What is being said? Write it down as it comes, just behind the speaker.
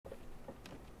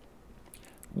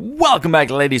Welcome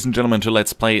back, ladies and gentlemen, to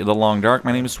Let's Play The Long Dark.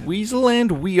 My name is Weasel,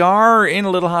 and we are in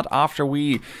a little hut after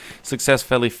we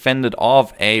successfully fended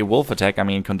off a wolf attack. I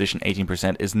mean, condition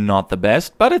 18% is not the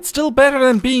best, but it's still better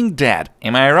than being dead.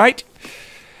 Am I right?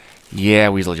 Yeah,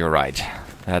 Weasel, you're right.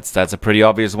 That's a pretty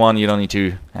obvious one. You don't need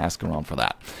to ask around for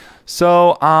that.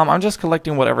 So, I'm just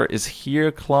collecting whatever is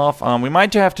here, cloth. We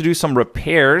might have to do some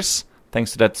repairs,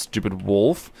 thanks to that stupid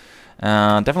wolf.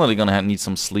 Definitely gonna need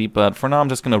some sleep, but for now I'm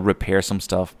just gonna repair some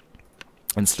stuff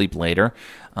and sleep later.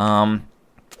 I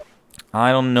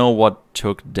don't know what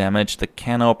took damage. The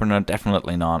can opener,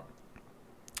 definitely not.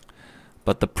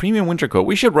 But the premium winter coat,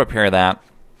 we should repair that.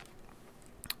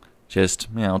 Just,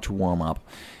 you know, to warm up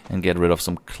and get rid of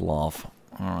some cloth.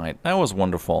 Alright, that was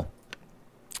wonderful.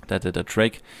 That did the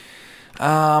trick.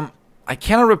 I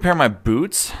cannot repair my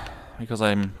boots because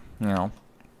I'm, you know,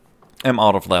 am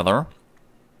out of leather.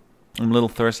 I'm a little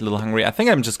thirsty, a little hungry. I think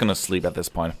I'm just gonna sleep at this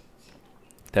point.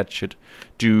 That should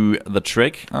do the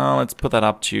trick. Let's put that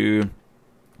up to...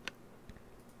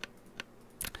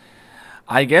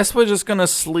 I guess we're just gonna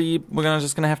sleep. We're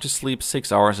just gonna have to sleep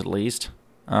 6 hours at least.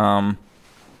 I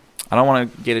don't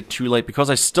want to get it too late because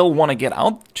I still want to get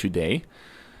out today.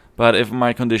 But if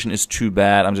my condition is too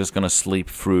bad, I'm just gonna sleep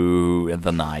through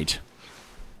the night.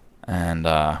 And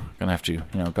gonna have to, you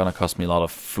know, gonna cost me a lot of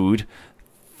food.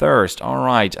 Thirst,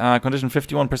 alright, condition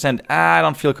 51%, I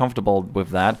don't feel comfortable with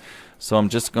that, so I'm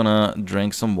just gonna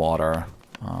drink some water.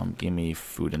 Give me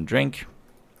food and drink,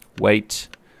 weight,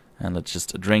 and let's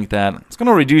just drink that. It's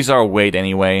gonna reduce our weight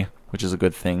anyway, which is a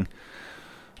good thing.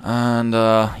 And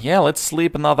yeah, let's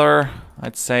sleep another,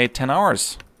 I'd say 10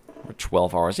 hours, or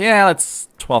 12 hours. Yeah,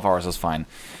 12 hours is fine.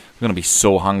 I'm gonna be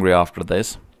so hungry after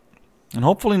this, and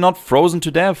hopefully not frozen to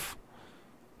death.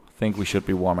 I think we should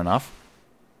be warm enough.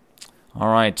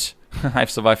 Alright,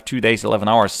 I've survived 2 days, 11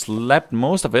 hours, slept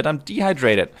most of it, I'm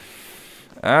dehydrated.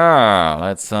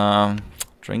 Let's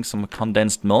drink some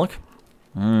condensed milk.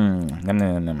 Nom, nom,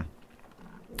 nom, nom.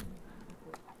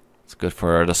 It's good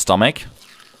for the stomach.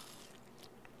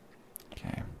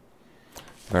 Okay,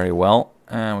 very well,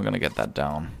 and we're gonna get that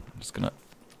down. I'm just gonna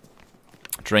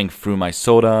drink through my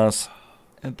sodas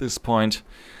at this point,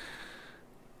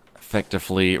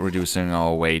 effectively reducing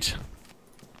our weight.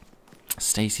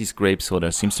 Stacy's grape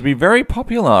soda seems to be very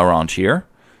popular around here.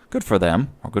 Good for them,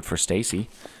 or good for Stacy,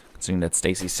 considering that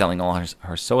Stacy's selling all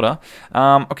her soda.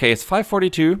 Okay, it's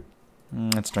 5:42.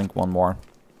 Let's drink one more.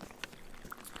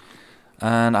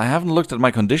 And I haven't looked at my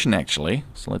condition actually,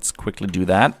 so let's quickly do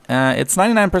that. It's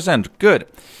 99%. Good.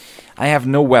 I have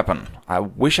no weapon. I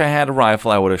wish I had a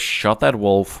rifle. I would have shot that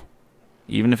wolf,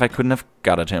 even if I couldn't have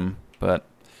gutted him. But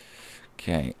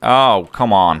okay. Oh,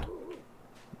 come on.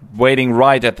 Waiting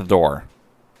right at the door.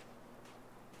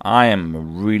 I am a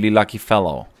really lucky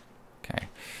fellow. Okay.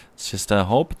 Let's just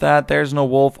hope that there's no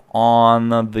wolf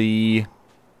on the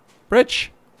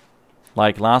bridge,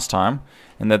 like last time,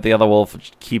 and that the other wolf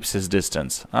keeps his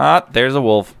distance. There's a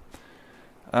wolf.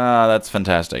 That's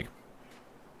fantastic.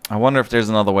 I wonder if there's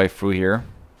another way through here.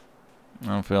 I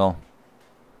don't feel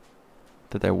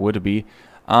that there would be.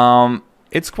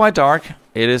 It's quite dark.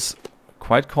 It is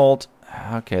quite cold.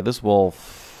 Okay, this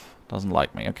wolf doesn't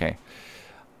like me. Okay.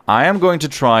 I am going to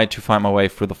try to find my way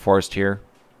through the forest here.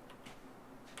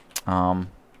 Try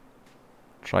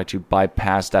to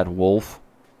bypass that wolf.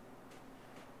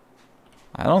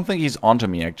 I don't think he's onto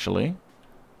me, actually.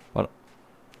 But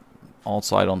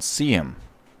also, I don't see him.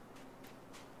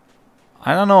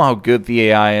 I don't know how good the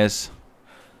AI is.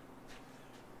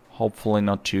 Hopefully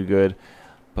not too good.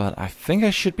 But I think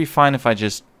I should be fine if I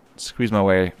just squeeze my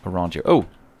way around here. Oh!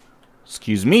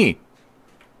 Excuse me!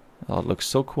 Oh, it looks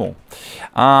so cool.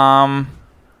 Alright.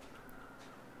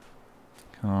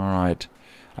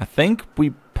 I think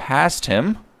we passed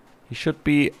him. He should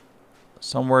be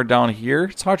somewhere down here.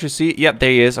 It's hard to see. Yep,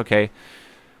 there he is. Okay.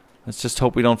 Let's just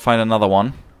hope we don't find another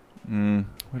one. Where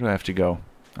do I have to go?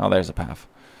 Oh, there's a path.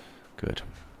 Good.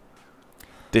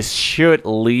 This should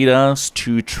lead us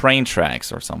to train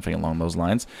tracks or something along those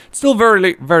lines. It's still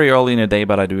very early in the day,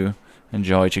 but I do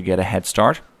enjoy to get a head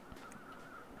start.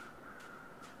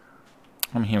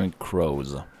 I'm hearing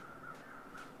crows.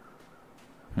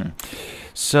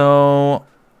 So,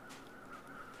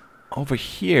 over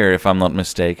here, if I'm not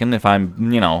mistaken, if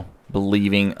I'm, you know,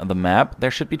 believing the map,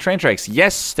 there should be train tracks.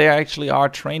 Yes, there actually are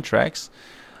train tracks.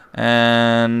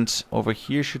 And over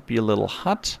here should be a little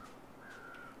hut.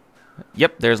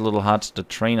 Yep, there's a little hut, the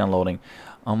train unloading.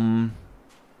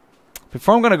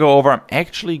 Before I'm gonna go over, I'm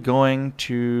actually going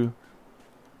to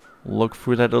look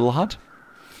through that little hut.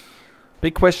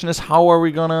 Big question is, how are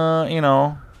we gonna, you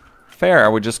know, fare?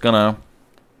 Are we just gonna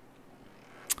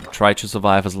try to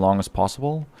survive as long as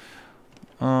possible?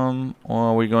 Or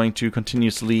are we going to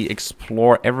continuously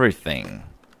explore everything?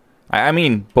 I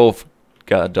mean, both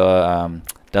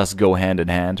does go hand in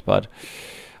hand, but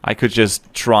I could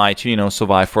just try to, you know,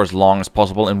 survive for as long as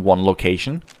possible in one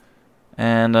location.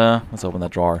 And let's open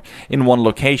that drawer. In one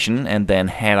location, and then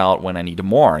head out when I need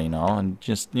more, you know, and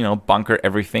just, you know, bunker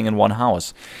everything in one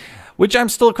house. Which I'm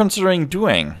still considering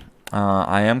doing.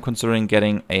 I am considering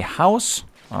getting a house.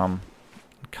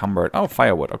 Encumbered. Oh,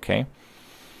 firewood, okay.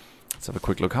 Let's have a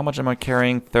quick look. How much am I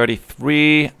carrying?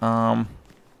 33. Let's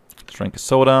drink a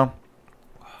soda.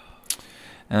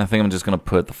 And I think I'm just going to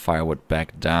put the firewood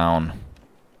back down.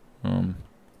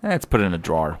 Let's put it in a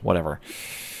drawer. Whatever.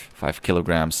 5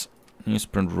 kilograms.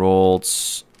 Newsprint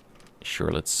rolls.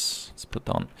 Sure, let's put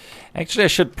down. Actually, I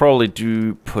should probably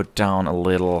put down a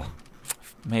little,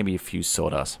 maybe a few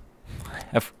sodas. I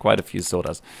have quite a few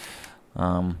sodas.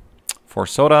 4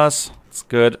 sodas. That's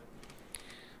good.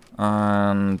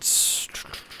 And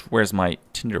where's my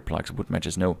tinder plugs? Wood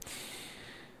matches? No.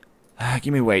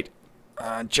 Give me weight.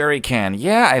 Jerry can.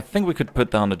 Yeah, I think we could put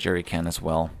down the jerry can as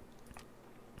well.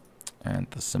 And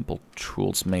the simple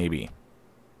tools, maybe.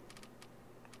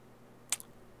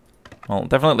 Well,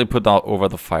 definitely put that over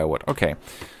the firewood. Okay.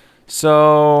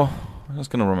 So, I'm just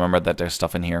going to remember that there's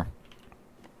stuff in here.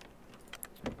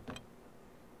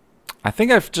 I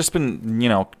think I've just been, you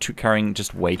know, carrying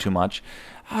just way too much.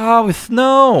 Ah, with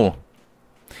snow!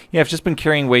 Yeah, I've just been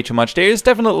carrying way too much. There is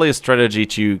definitely a strategy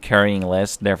to carrying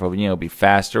less, therefore, you know, be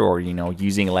faster or, you know,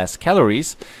 using less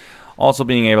calories. Also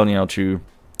being able, you know, to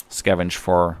scavenge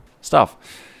for stuff.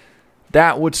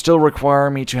 That would still require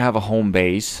me to have a home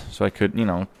base, so I could, you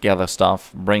know, gather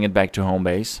stuff, bring it back to home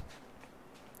base,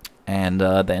 and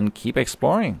then keep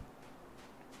exploring.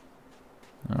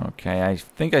 Okay, I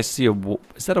think I see a wolf.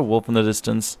 Is that a wolf in the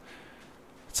distance?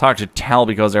 It's hard to tell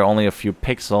because there are only a few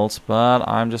pixels, but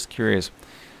I'm just curious.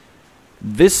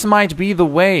 This might be the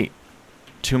way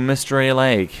to Mystery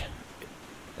Lake.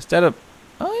 Is that a...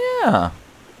 Oh, yeah.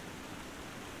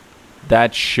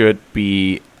 That should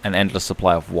be an endless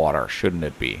supply of water, shouldn't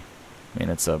it be? I mean,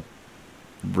 it's a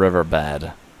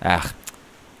riverbed. Ah,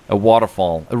 a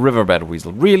waterfall. A riverbed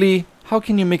weasel. Really? How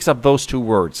can you mix up those two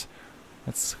words?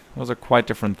 Those are quite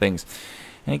different things.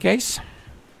 In any case,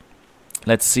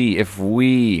 let's see if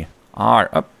we are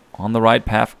up on the right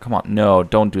path. Come on. No,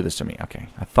 don't do this to me. Okay.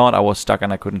 I thought I was stuck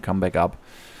and I couldn't come back up.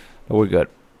 But we're good.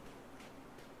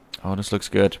 Oh, this looks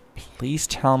good. Please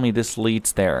tell me this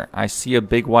leads there. I see a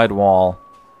big white wall.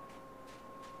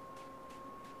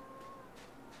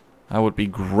 That would be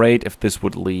great if this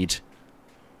would lead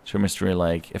to Mystery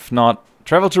Lake. If not,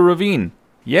 travel to Ravine.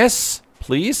 Yes,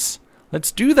 please.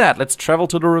 Let's do that. Let's travel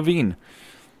to the ravine.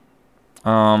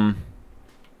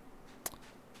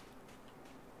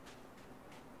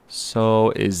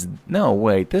 So is... No,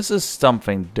 wait. This is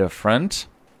something different.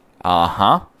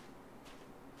 Uh-huh.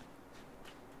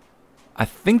 I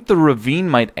think the ravine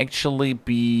might actually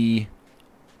be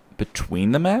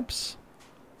between the maps.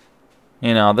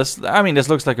 You know, this... I mean, this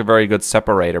looks like a very good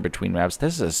separator between maps.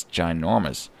 This is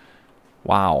ginormous.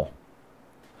 Wow.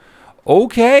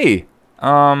 Okay.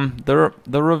 The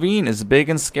ravine is big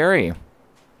and scary.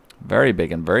 Very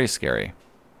big and very scary.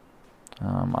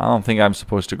 I don't think I'm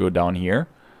supposed to go down here.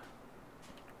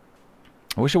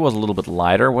 I wish it was a little bit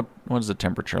lighter. What is the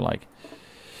temperature like?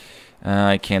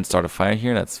 I can't start a fire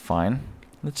here. That's fine.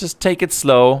 Let's just take it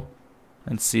slow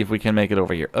and see if we can make it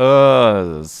over here.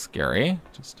 This is scary.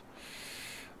 Just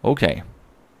okay.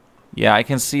 Yeah, I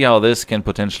can see how this can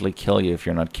potentially kill you if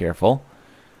you're not careful.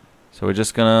 So we're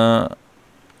just gonna...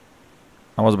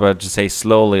 I was about to say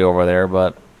slowly over there,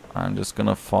 but I'm just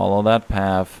gonna follow that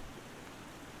path.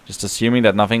 Just assuming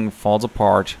that nothing falls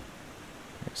apart.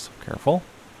 Okay, so careful.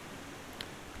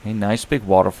 Okay, nice big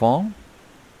waterfall.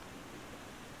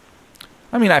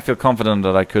 I mean, I feel confident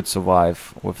that I could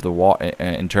survive with the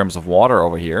in terms of water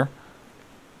over here.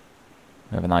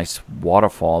 We have a nice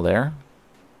waterfall there.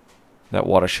 That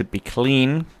water should be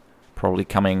clean. Probably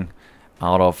coming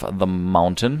out of the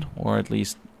mountain, or at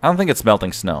least... I don't think it's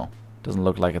melting snow. Doesn't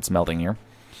look like it's melting here.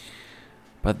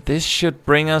 But this should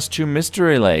bring us to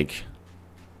Mystery Lake.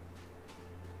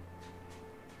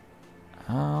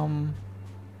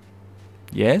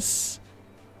 Yes?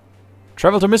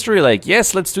 Travel to Mystery Lake.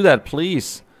 Yes, let's do that,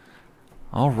 please.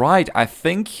 Alright, I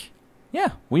think...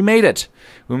 Yeah, we made it.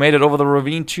 We made it over the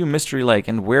ravine to Mystery Lake.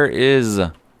 And where is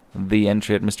the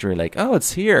entry at Mystery Lake? Oh,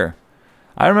 it's here.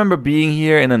 I remember being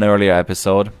here in an earlier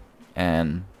episode.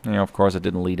 And, you know, of course, it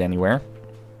didn't lead anywhere.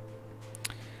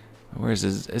 Where is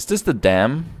this? Is this the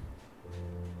dam?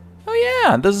 Oh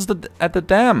yeah, this is at the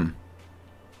dam.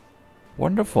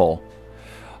 Wonderful.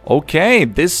 Okay,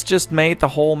 this just made the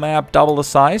whole map double the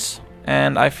size.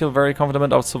 and I feel very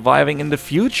confident of surviving in the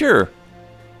future.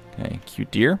 Okay,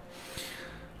 cute deer.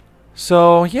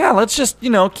 So, yeah, let's just, you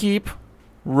know, keep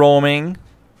roaming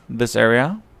this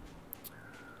area.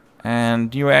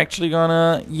 And you're actually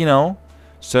gonna, you know,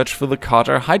 search for the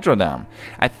Carter Hydro Dam.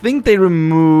 I think they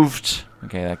removed...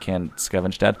 Okay, I can't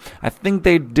scavenge that. I think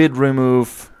they did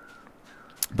remove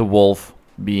the wolf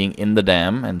being in the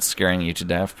dam and scaring you to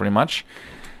death, pretty much.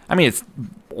 I mean, it's...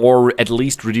 Or at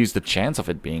least reduce the chance of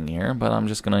it being here, but I'm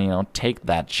just gonna, you know, take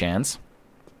that chance.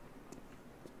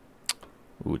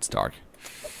 Ooh, it's dark.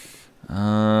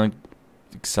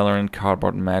 Accelerant,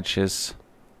 cardboard matches.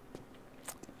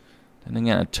 Then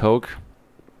again, a toque.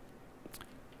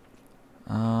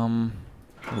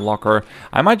 Locker.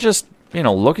 I might just, you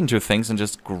know, look into things and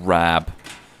just grab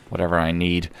whatever I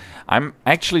need. I'm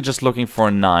actually just looking for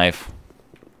a knife.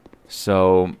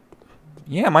 So,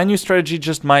 yeah, my new strategy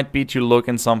just might be to look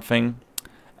in something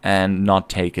and not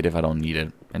take it if I don't need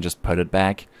it. And just put it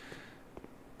back.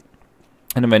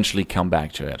 And eventually come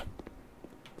back to it.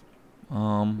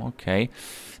 Okay.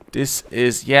 This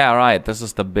is, yeah, right, this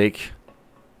is the big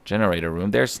generator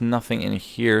room. There's nothing in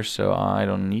here, so I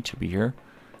don't need to be here.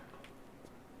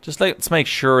 Just let's make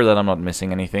sure that I'm not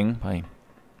missing anything by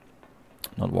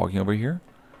not walking over here.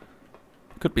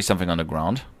 Could be something on the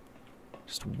ground.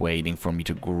 Just waiting for me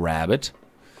to grab it.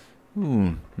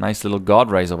 Ooh, nice little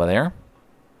god rays over there.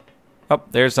 Oh,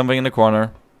 there's something in the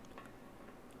corner.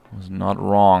 I was not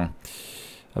wrong.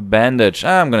 A bandage.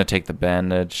 I'm gonna take the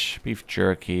bandage. Beef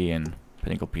jerky and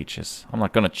pinnacle peaches. I'm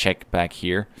not gonna check back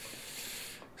here.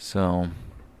 So,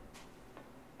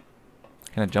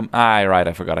 can I jump? Ah, right,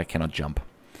 I forgot I cannot jump.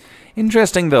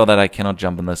 Interesting, though, that I cannot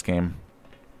jump in this game.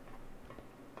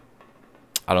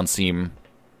 I seem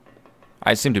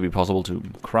to be possible to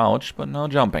crouch, but no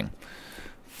jumping.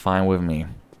 Fine with me.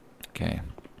 Okay.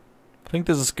 I think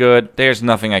this is good. There's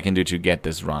nothing I can do to get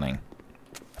this running.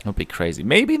 It would be crazy.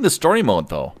 Maybe in the story mode,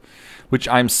 though. Which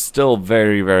I'm still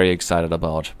very, very excited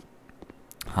about.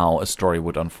 How a story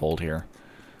would unfold here.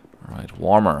 Alright,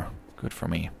 warmer. Good for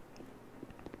me.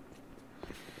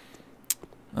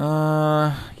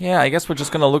 Yeah, I guess we're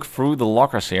just gonna look through the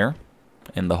lockers here.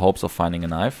 In the hopes of finding a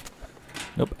knife.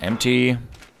 Nope, empty.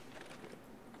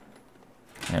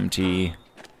 Empty.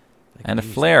 And a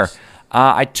flare.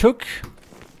 I took...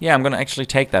 Yeah, I'm gonna actually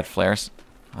take that flares.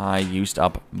 I used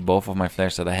up both of my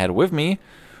flares that I had with me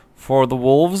for the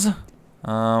wolves.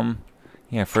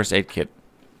 Yeah, first aid kit.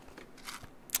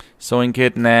 Sewing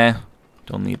kit, nah.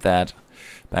 Don't need that.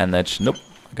 Bandage, nope.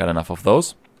 Got enough of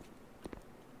those.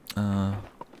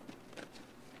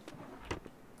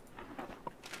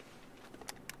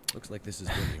 Looks like this has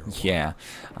been here a while. Yeah,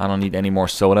 I don't need any more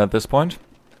soda at this point.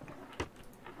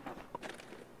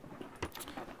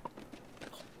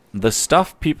 The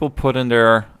stuff people put in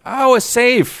there... Oh, a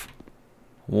safe!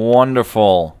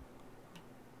 Wonderful.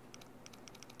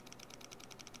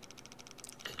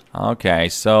 Okay,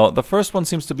 so the first one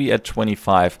seems to be at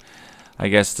 25. I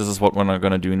guess this is what we're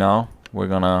gonna do now. We're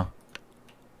gonna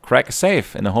crack a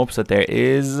safe in the hopes that there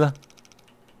is...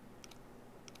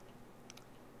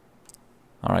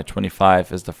 Alright,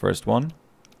 25 is the first one.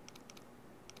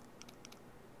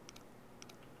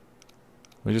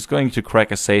 We're just going to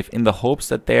crack a safe in the hopes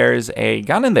that there's a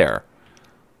gun in there.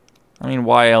 I mean,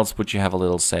 why else would you have a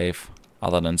little safe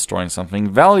other than storing something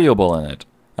valuable in it?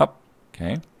 Oh,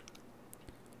 okay.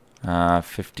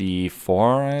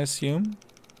 54, I assume.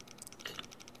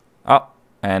 Oh,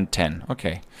 and 10.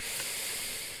 Okay.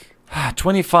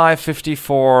 25,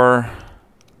 54.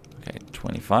 Okay,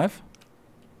 25.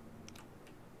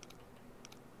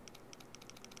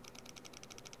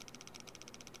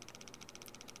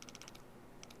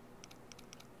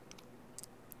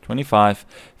 $25,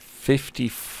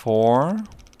 $54,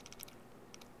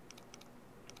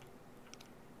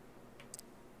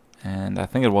 and I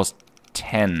think it was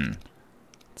 10.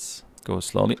 Let's go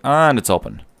slowly, and it's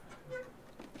open.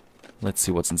 Let's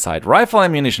see what's inside. Rifle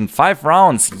ammunition, 5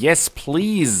 rounds. Yes,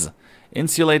 please.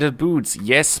 Insulated boots.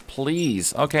 Yes,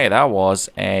 please. Okay, that was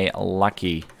a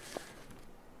lucky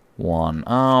one.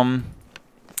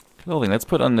 Clothing. Let's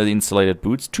put on the insulated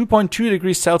boots. 2.2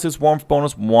 degrees Celsius warmth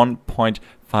bonus,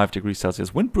 1.5 degrees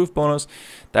Celsius windproof bonus.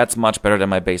 That's much better than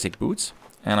my basic boots.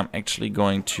 And I'm actually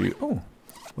going to... Oh,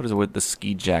 what is it with the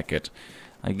ski jacket?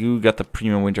 I do got the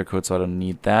premium winter coat, so I don't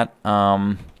need that.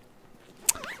 Let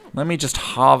me just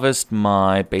harvest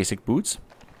my basic boots.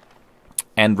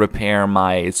 And repair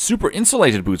my super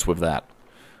insulated boots with that.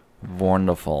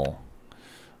 Wonderful.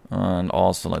 And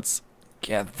also, let's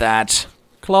get that.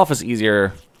 Cloth is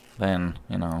easier than,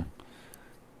 you know,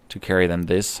 to carry than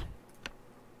this.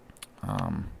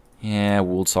 Yeah,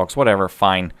 wool socks, whatever,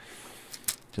 fine.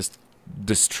 Just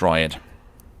destroy it.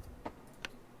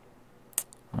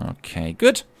 Okay,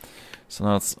 good. So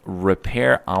let's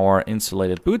repair our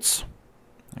insulated boots.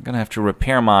 I'm gonna have to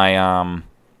repair my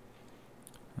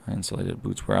insulated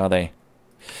boots. Where are they?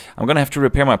 I'm gonna have to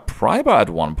repair my pry-bar at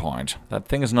one point. That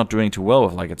thing is not doing too well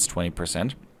with like its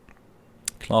 20%.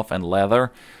 Cloth and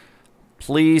leather.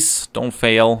 Please don't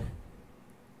fail.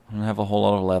 I don't have a whole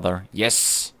lot of leather.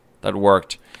 Yes, that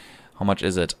worked. How much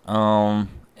is it?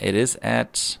 It is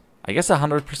at, I guess,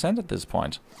 100% at this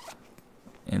point.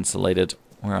 Insulated.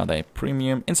 Where are they?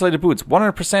 Premium. Insulated boots.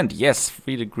 100%. Yes.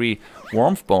 3-degree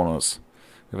warmth bonus.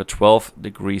 We have a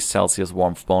 12-degree Celsius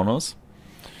warmth bonus.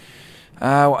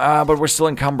 But we're still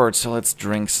encumbered, so let's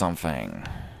drink something.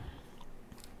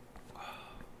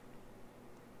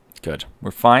 Good.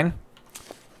 We're fine.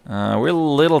 We're a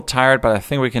little tired, but I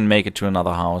think we can make it to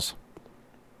another house.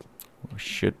 We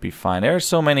should be fine. There are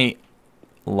so many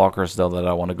lockers, though, that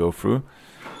I want to go through.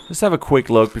 Just have a quick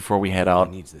look before we head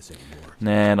out. Needs this anymore.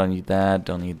 Nah, don't need that,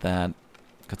 don't need that.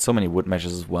 Got so many wood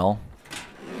meshes as well.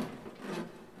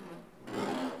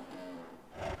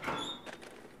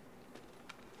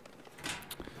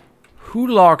 Who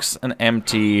locks an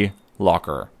empty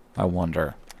locker, I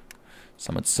wonder?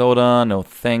 Summit soda, no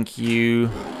thank you.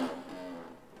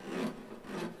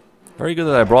 Very good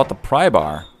that I brought the pry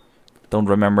bar. Don't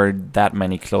remember that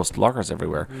many closed lockers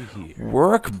everywhere.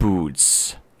 Work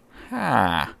boots.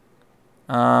 Ha.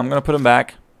 I'm gonna put them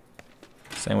back.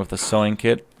 Same with the sewing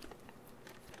kit.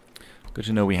 Good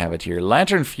to know we have it here.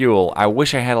 Lantern fuel. I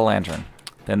wish I had a lantern.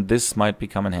 Then this might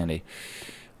become in handy.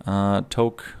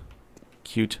 Toke.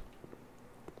 Cute.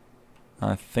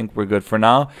 I think we're good for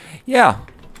now. Yeah,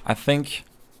 I think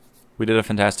we did a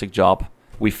fantastic job.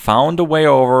 We found a way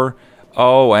over.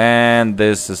 Oh, and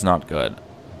this is not good.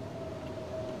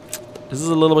 This is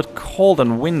a little bit cold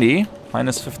and windy.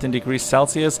 Minus 15 degrees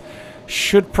Celsius.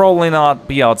 Should probably not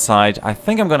be outside. I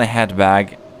think I'm gonna head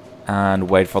back and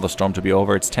wait for the storm to be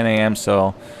over. It's 10 a.m.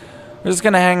 so we're just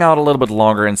gonna hang out a little bit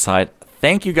longer inside.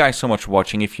 Thank you guys so much for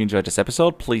watching. If you enjoyed this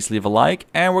episode, please leave a like,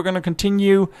 and we're gonna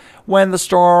continue when the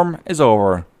storm is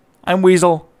over. I'm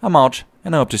Weasel, I'm out,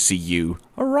 and I hope to see you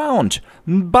around.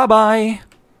 Bye bye!